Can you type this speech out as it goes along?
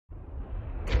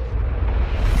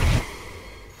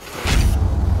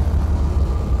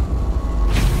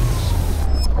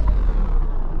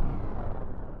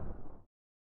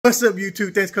What's up,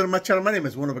 YouTube? Thanks for coming to my channel. My name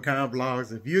is One of a Kind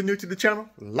Vlogs. If you're new to the channel,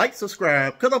 like,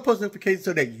 subscribe, because I post notifications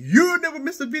so that you'll never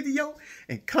miss a video,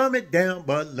 and comment down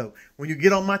below. When you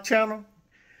get on my channel,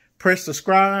 press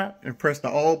subscribe and press the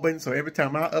all button so every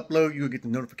time I upload, you'll get the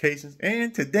notifications.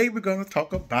 And today we're going to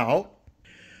talk about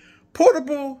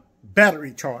portable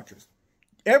battery chargers.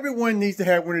 Everyone needs to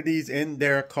have one of these in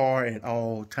their car at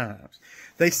all times.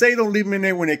 They say don't leave them in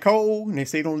there when they're cold, and they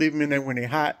say don't leave them in there when they're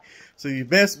hot. So your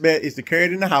best bet is to carry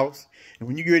it in the house. And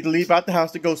when you get ready to leave out the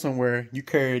house to go somewhere, you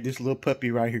carry this little puppy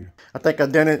right here. I think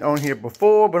I've done it on here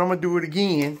before, but I'm going to do it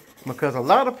again because a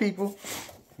lot of people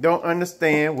don't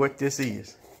understand what this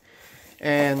is.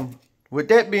 And with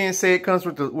that being said, it comes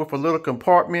with a little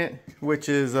compartment, which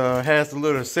is has the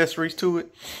little accessories to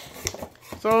it.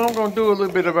 So I'm going to do a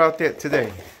little bit about that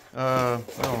today. I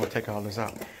don't want to take all this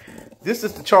out. This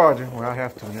is the charger. Well, I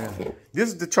have to now. This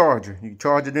is the charger. You can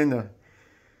charge it in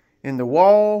the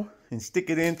wall and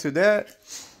stick it into that.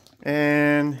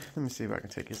 And let me see if I can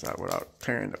take this out without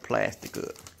tearing the plastic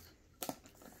up.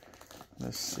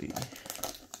 Let's see.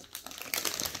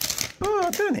 Oh,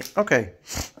 I've done it. Okay.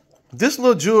 This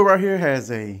little jewel right here has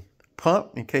a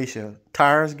pump in case your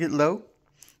tires get low.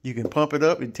 You can pump it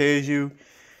up. It tells you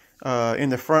in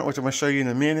the front, which I'm going to show you in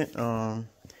a minute. On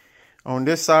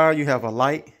this side, you have a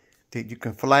light that you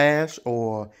can flash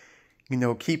or, you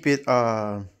know, keep it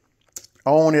on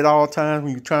at all times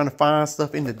when you're trying to find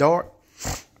stuff in the dark.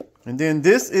 And then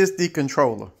this is the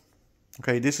controller.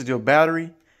 Okay, this is your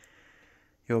battery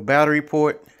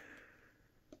port.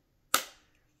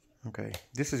 Okay,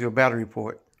 this is your battery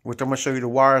port, which I'm going to show you the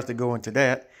wires that go into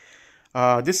that.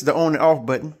 This is the on and off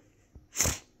button.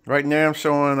 Right now I'm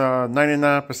showing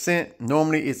 99%.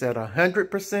 Normally it's at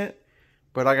 100%,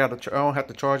 but I don't have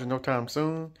to charge it no time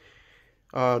soon.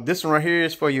 This one right here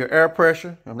is for your air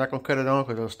pressure. I'm not going to cut it on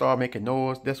because it'll start making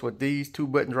noise. That's what these two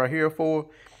buttons right here are for.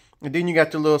 And then you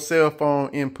got your little cell phone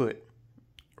input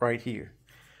right here.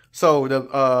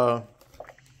 So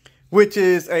which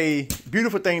is a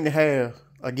beautiful thing to have,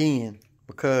 again,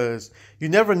 because you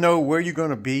never know where you're going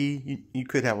to be. You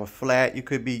could have a flat. You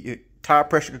could be, your tire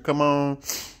pressure could come on,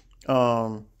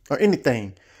 or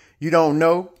anything. You don't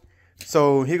know.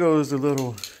 So here goes the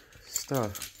little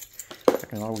stuff. I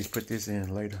can always put this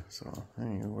in later, so I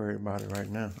ain't even worried about it right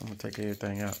now. I'm going to take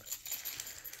everything out.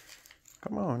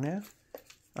 Come on now.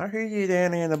 I hear you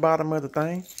down there in the bottom of the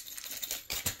thing.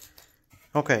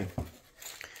 Okay.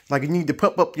 Like you need to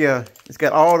pump up it's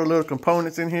got all the little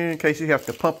components in here in case you have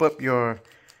to pump up your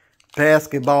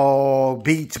basketball,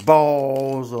 beach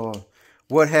balls, or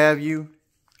what have you.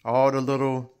 All the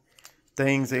little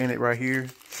things are in it right here.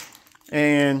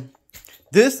 And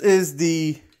this is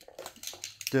you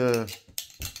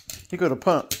go to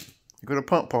pump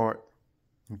part.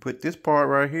 You put this part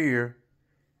right here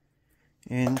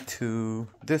into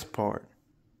this part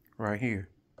right here.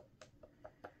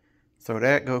 So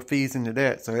that feeds into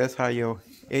that. So that's how your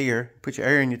put your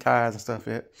air in your tires and stuff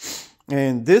at.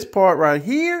 And this part right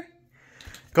here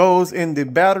goes in the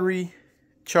battery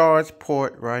charge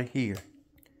port right here.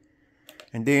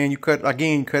 And then you cut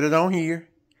it on here.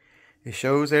 It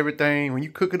shows everything. When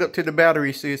you cook it up to the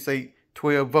battery, see it say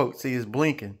 12 volts. See, it's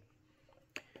blinking.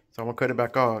 So I'm gonna cut it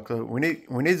back off. So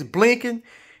when it's blinking,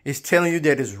 it's telling you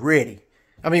that it's ready.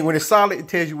 I mean, when it's solid, it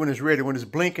tells you when it's ready. When it's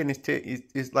blinking,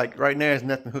 it's like right now, there's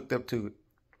nothing hooked up to it.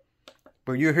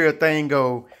 But you hear a thing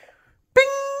go, bing.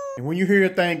 And when you hear a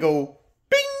thing go,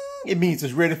 bing, it means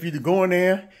it's ready for you to go in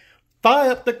there,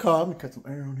 fire up the car. Let me cut some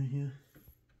air on in here,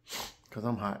 because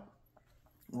I'm hot.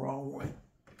 Wrong way.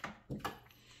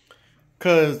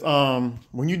 Because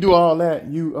when you do all that,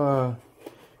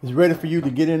 it's ready for you to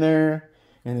get in there,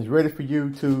 and it's ready for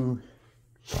you to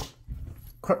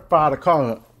fire the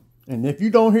car up. And if you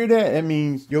don't hear that, that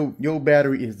means your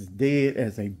battery is as dead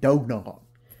as a doorknob.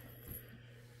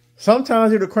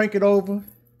 Sometimes it'll crank it over.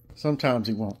 Sometimes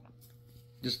it won't.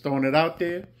 Just throwing it out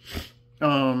there.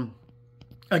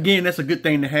 Again, that's a good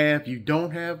thing to have. If you don't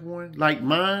have one like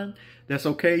mine, that's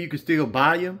okay. You can still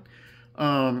buy them.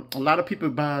 A lot of people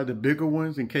buy the bigger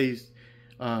ones in case,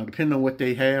 depending on what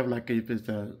they have, like if it's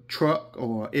a truck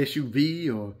or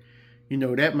SUV, or, you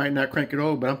know, that might not crank it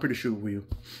over, but I'm pretty sure it will.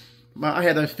 I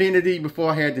had an Infiniti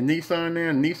before I had the Nissan there.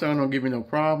 And Nissan don't give me no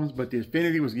problems, but the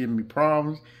Infiniti was giving me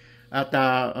problems after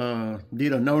I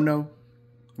did a no-no,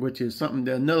 which is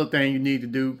another thing you need to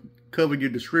do. Cover your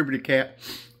distributor cap.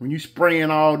 When you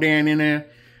spraying all down in there,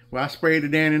 well, I sprayed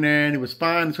it down in there and it was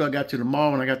fine until I got to the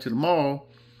mall. When I got to the mall,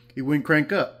 it wouldn't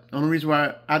crank up. The only reason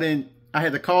why I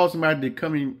had to call somebody to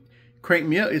come and crank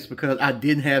me up is because I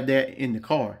didn't have that in the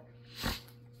car.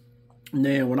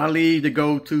 Now, when I leave to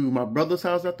go to my brother's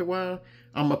house after a while,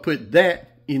 I'm going to put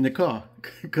that in the car,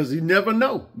 because you never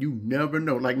know. You never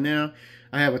know. Like now,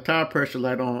 I have a tire pressure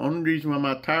light on. Only reason why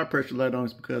my tire pressure light on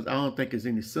is because I don't think there's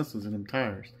any sensors in them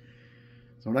tires.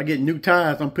 So when I get new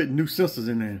tires, I'm putting new sensors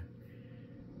in there.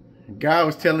 A guy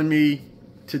was telling me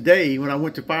today when I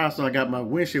went to Firestone, I got my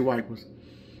windshield wipers.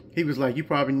 He was like, you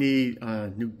probably need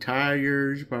new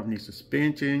tires, you probably need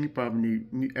suspension, you probably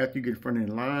need, after you get front end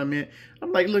alignment.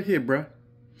 I'm like, look here, bro.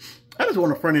 I just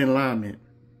want a front end alignment.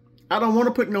 I don't want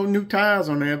to put no new tires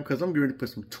on there because I'm going to put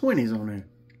some 20s on there.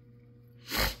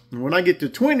 And when I get to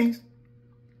 20s,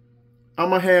 I'm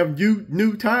going to have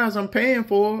new tires I'm paying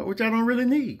for, which I don't really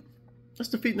need. That's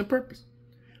defeating the purpose.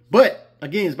 But,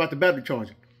 again, it's about the battery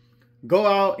charger. Go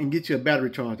out and get you a battery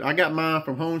charger. I got mine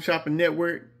from Home Shopping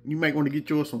Network. You might want to get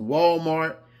yours from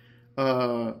Walmart,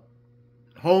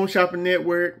 Home Shopping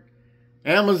Network,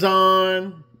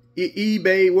 Amazon,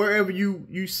 eBay, wherever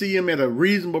you see them at a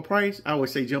reasonable price. I would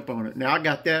say jump on it. Now, I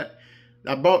got that.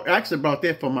 I actually bought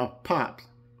that for my pops.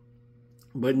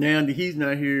 But now that he's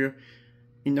not here,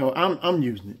 you know, I'm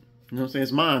using it. You know what I'm saying?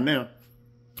 It's mine now.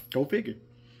 Go figure.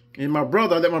 And my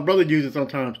brother, I let my brother use it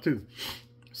sometimes too.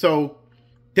 So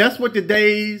that's what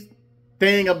today's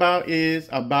thing is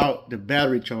about the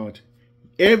battery charger.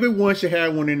 Everyone should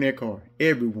have one in their car.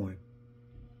 Everyone.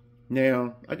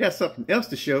 Now, I got something else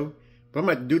to show, but I'm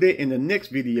going to do that in the next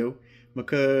video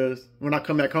because when I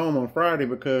come back home on Friday,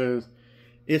 because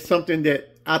it's something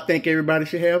that I think everybody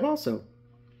should have also.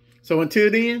 So until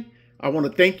then, I want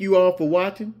to thank you all for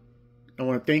watching. I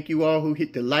want to thank you all who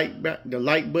hit the like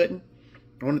button.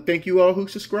 I want to thank you all who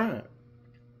subscribe.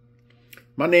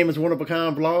 My name is One of a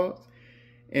Kind Vlogs.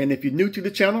 And if you're new to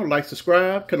the channel, like,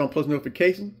 subscribe, cut on post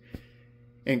notifications,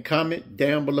 and comment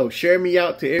down below. Share me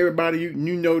out to everybody you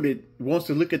know that wants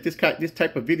to look at this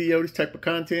type of video, this type of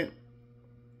content.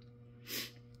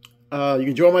 You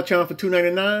can join my channel for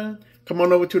 $2.99. Come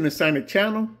on over to the Insanic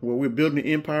channel where we're building an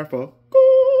empire for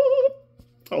good.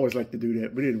 I always like to do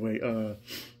that. But anyway,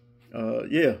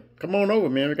 yeah, come on over,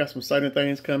 man. We got some exciting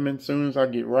things coming soon as I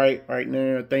get right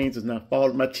now. Things is not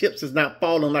falling. My chips is not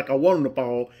falling like I want them to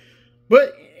fall.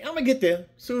 But I'm going to get there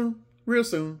soon, real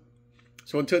soon.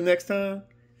 So until next time,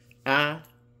 I,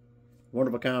 One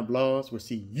of a Kind Vlogs, will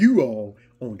see you all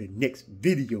on the next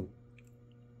video.